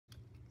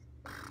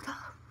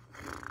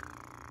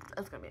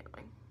It's gonna be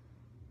annoying.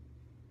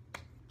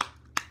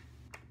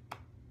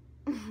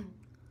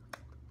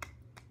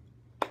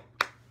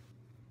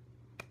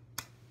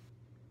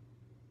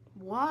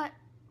 What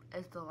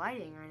is the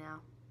lighting right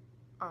now?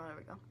 Oh, there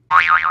we go.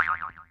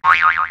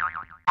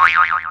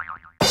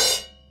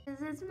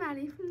 This is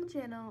Maddie from the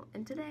channel,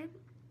 and today,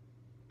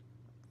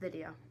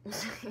 video.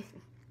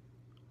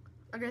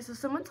 Okay, so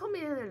someone told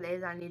me the other day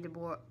that I need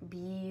to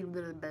be a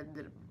little bit.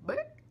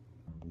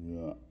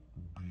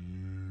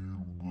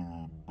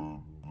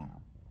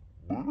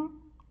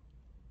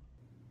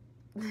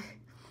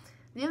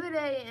 The other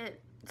day,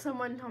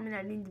 someone told me that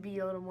I need to be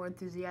a little more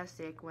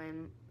enthusiastic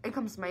when it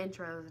comes to my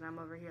intros, and I'm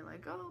over here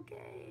like,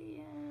 okay,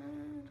 yeah,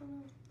 I don't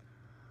know.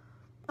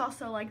 It's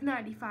also like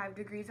 95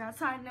 degrees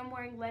outside, and I'm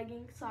wearing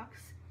leggings,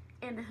 socks,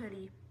 and a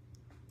hoodie.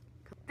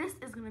 This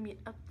is gonna be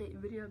an update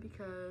video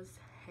because,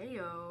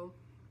 heyo,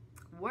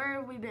 where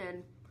have we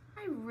been?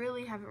 I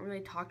really haven't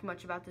really talked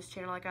much about this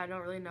channel. Like, I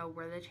don't really know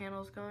where the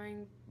channel's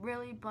going,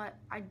 really, but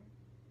I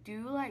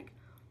do like,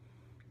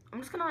 I'm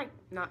just gonna like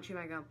not chew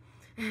my gum.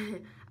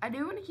 I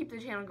do want to keep the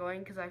channel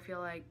going because I feel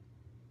like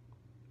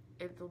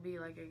it'll be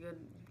like a good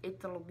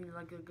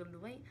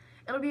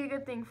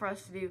thing for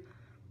us to do,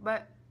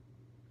 but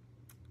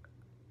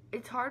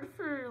it's hard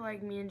for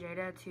like me and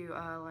Jaida to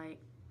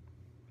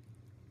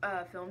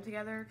film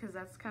together because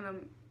that's kind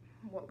of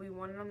what we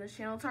wanted on this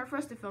channel. It's hard for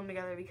us to film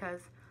together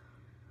because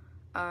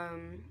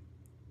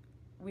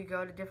we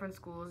go to different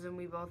schools and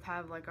we both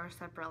have like our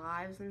separate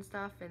lives and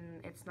stuff,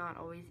 and it's not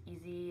always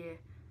easy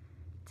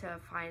to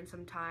find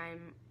some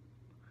time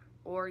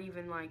or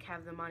even like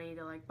have the money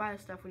to like buy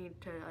the stuff we need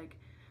to like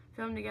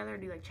film together,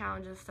 do like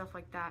challenges, stuff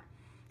like that.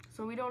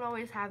 So we don't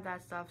always have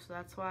that stuff, so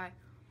that's why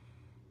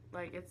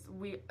like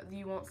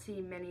you won't see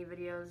many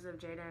videos of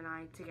Jaida and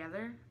I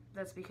together.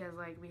 That's because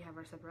like we have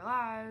our separate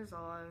lives,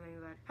 all other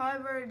things like that.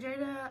 However,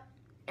 Jaida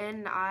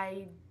and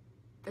I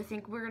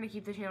think we're gonna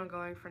keep the channel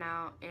going for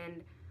now,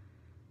 and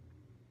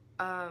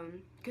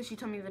because she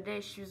told me the other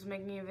day she was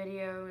making a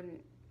video, and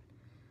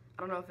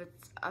I don't know if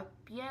it's up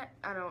yet.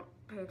 I don't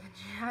pay attention.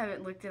 I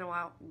haven't looked in a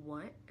while.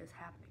 What is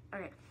happening?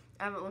 Okay,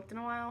 I haven't looked in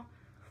a while,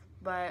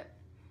 but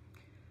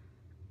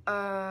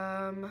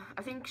I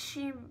think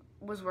she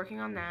was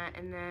working on that,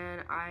 and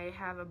then I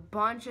have a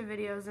bunch of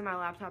videos in my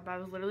laptop. I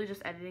was literally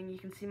just editing. You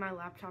can see my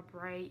laptop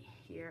right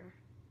here.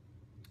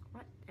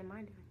 What am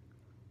I doing?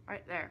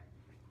 Right there.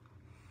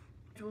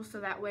 So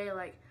that way,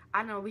 like, I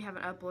don't know, we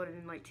haven't uploaded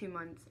in like 2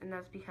 months, and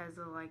that's because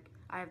of like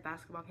I have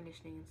basketball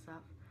conditioning and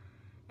stuff,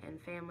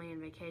 and family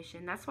and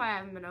vacation. That's why I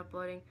haven't been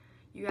uploading.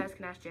 You guys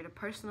can ask Jaida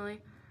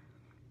personally.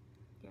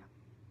 Yeah.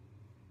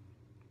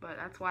 But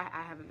that's why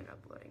I haven't been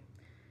uploading.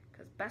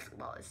 Because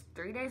basketball is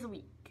 3 days a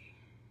week.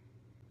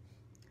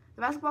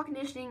 The basketball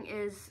conditioning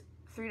is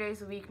 3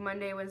 days a week,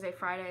 Monday, Wednesday,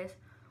 Fridays.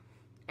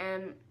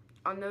 And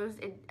on those,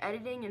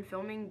 editing and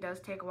filming does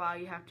take a while.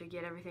 You have to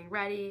get everything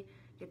ready,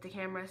 get the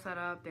camera set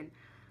up, and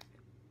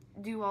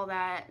do all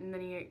that. And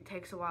then it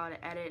takes a while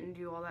to edit and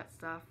do all that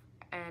stuff.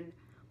 And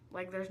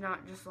like there's not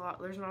a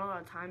lot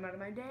of time out of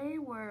my day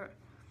where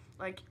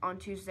like on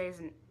Tuesdays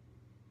and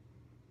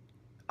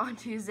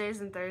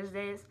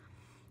Thursdays,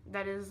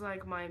 that is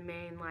like my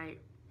main, like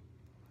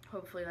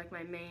hopefully like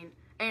my main,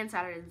 and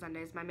Saturdays and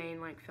Sundays, my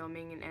main like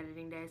filming and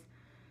editing days,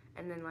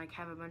 and then like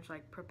have a bunch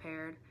like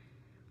prepared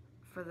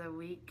for the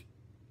week,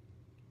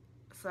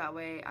 so that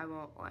way I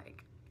won't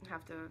like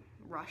have to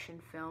rush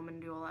and film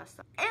and do all that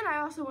stuff. And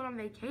I also went on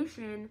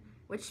vacation,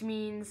 which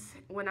means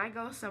when I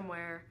go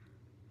somewhere,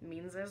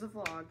 means there's a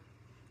vlog.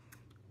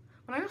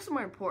 When I go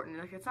somewhere important,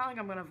 like it's not like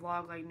I'm gonna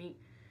vlog like me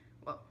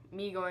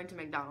going to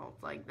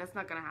McDonald's, like that's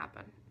not gonna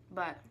happen.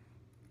 But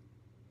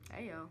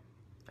hey yo,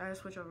 I gotta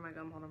switch over my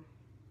gum. Hold on.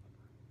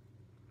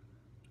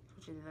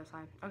 Switch to the other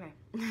side. Okay.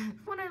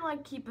 When I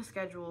like keep a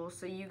schedule,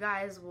 so you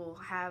guys will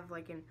have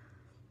like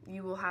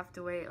you will have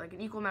to wait like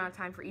an equal amount of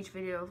time for each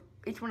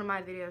one of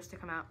my videos to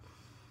come out.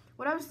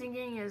 What I was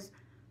thinking is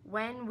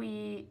when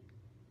we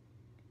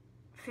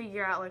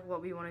figure out like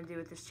what we want to do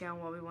with this channel,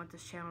 what we want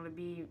this channel to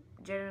be,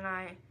 Jaida and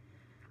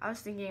I was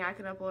thinking I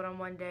could upload on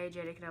one day,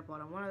 Jaida can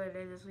upload on one other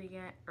day this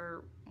weekend,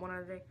 or one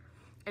other day,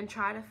 and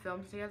try to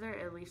film together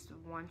at least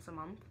once a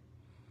month.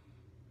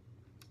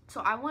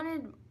 So I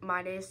wanted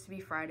my days to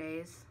be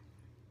Fridays,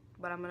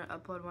 but I'm gonna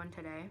upload one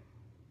today.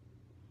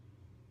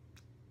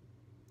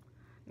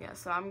 Yeah,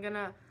 so I'm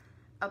gonna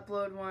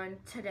upload one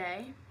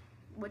today,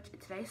 which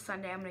today's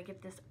Sunday. I'm gonna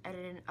get this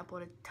edited and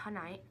uploaded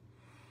tonight,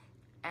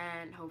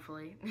 and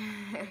hopefully.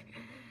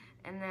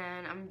 And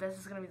then this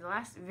is gonna be the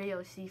last video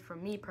you see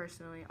from me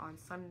personally on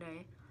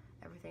Sunday.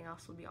 Everything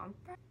else will be on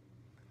Friday.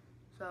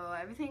 So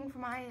everything for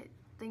my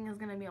thing is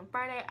gonna be on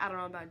Friday. I don't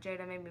know about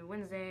Jaida, maybe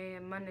Wednesday,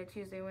 Monday,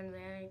 Tuesday,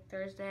 Wednesday,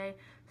 Thursday,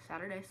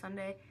 Saturday,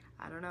 Sunday.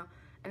 I don't know.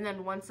 And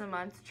then once a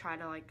month, try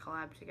to like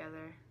collab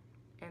together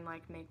and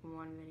like make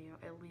one video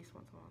at least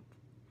once a month.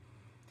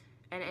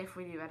 And if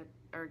we do edit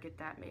or get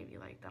that, maybe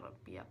like that'll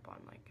be up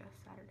on like a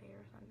Saturday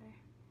or Sunday.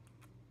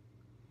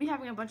 Be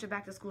having a bunch of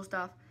back to school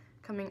stuff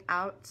coming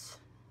out.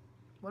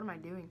 What am I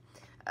doing?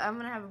 I'm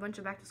gonna have a bunch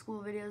of back to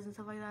school videos and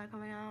stuff like that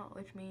coming out,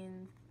 which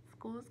means it's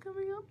school is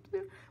coming up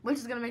soon, which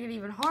is gonna make it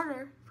even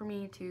harder for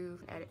me to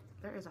edit.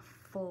 There is a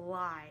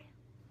fly.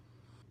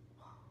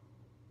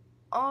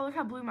 Oh, look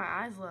how blue my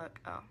eyes look.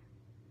 Oh,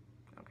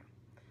 okay.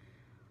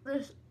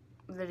 This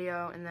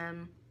video, and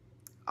then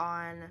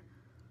on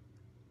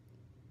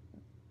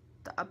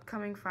the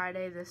upcoming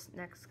Friday, I'm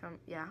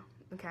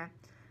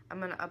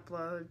gonna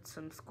upload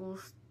some school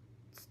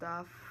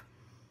stuff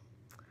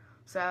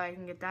so I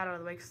can get that out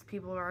of the way, because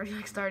people are already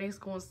like starting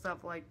school and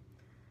stuff. Like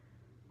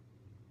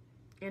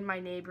in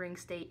my neighboring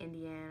state,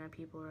 Indiana,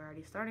 people are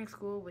already starting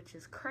school, which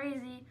is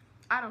crazy.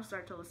 I don't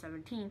start till the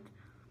 17th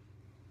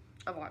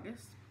of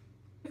August.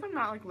 If I'm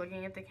not like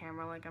looking at the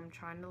camera, like I'm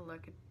trying to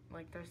look at,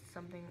 like there's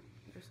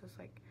this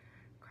like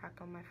crack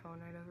on my phone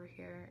right over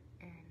here,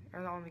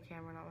 or on the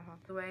camera, not my phone.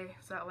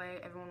 So that way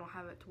everyone will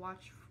have it to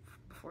watch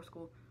before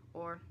school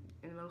or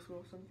in middle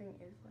school. Something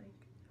is like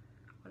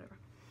whatever,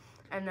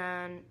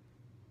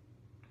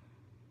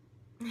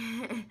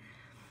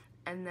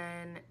 and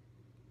then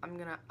I'm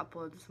gonna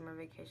upload the summer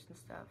vacation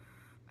stuff,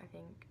 I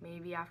think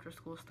maybe after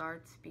school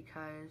starts,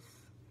 because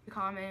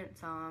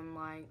comments on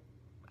like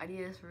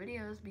ideas for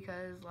videos,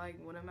 because like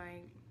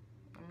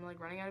I'm like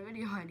running out of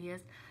video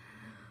ideas.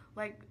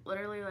 Like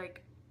literally,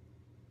 like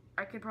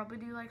I could probably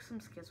do like some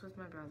skits with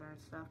my brother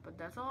and stuff, but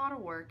that's a lot of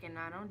work, and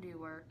I don't do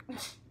work.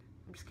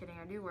 I'm just kidding,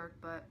 I do work,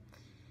 but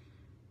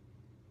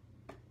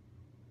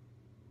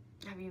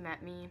have you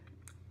met me?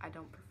 I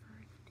don't prefer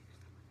to do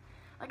stuff.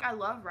 Like I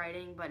love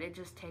writing, but it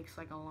just takes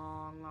like a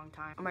long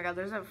time. Oh my god,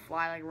 there's a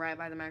fly like right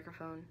by the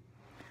microphone.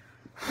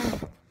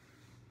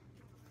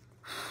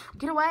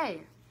 Get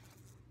away.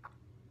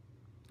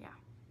 Yeah.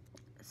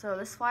 So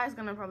this fly is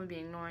gonna probably be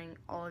ignoring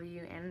all of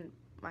you and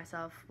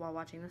myself while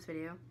watching this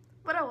video.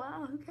 But oh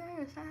well, who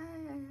cares?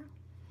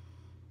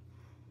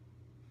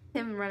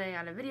 I'm running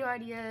out of video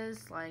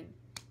ideas. Like,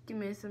 give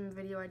me some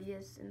video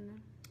ideas in the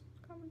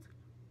comments.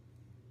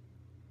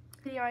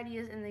 Video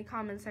ideas in the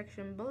comment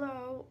section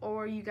below,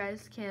 or you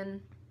guys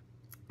can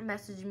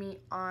message me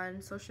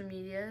on social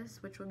medias,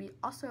 which will be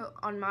also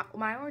on my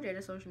or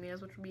Jaida social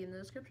medias, which will be in the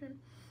description.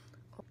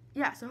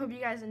 Yeah, so hope you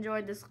guys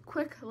enjoyed this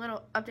quick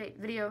little update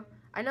video.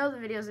 I know the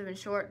videos have been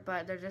short,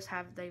 but they've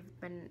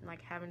been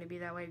like having to be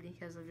that way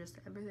because of just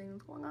everything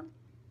that's going on.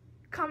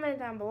 Comment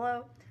down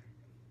below.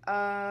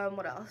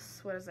 What else?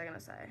 What is I gonna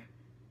say?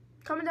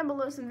 Comment down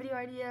below some video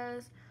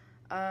ideas.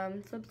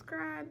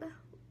 Subscribe.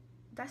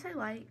 Did I say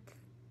like?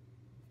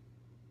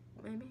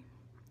 Maybe.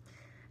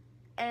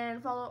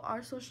 And follow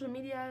our social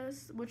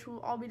medias, which will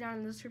all be down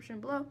in the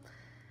description below.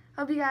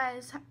 Hope you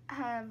guys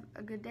have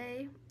a good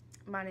day.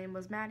 My name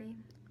was Maddie.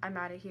 I'm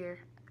out of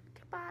here.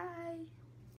 Goodbye.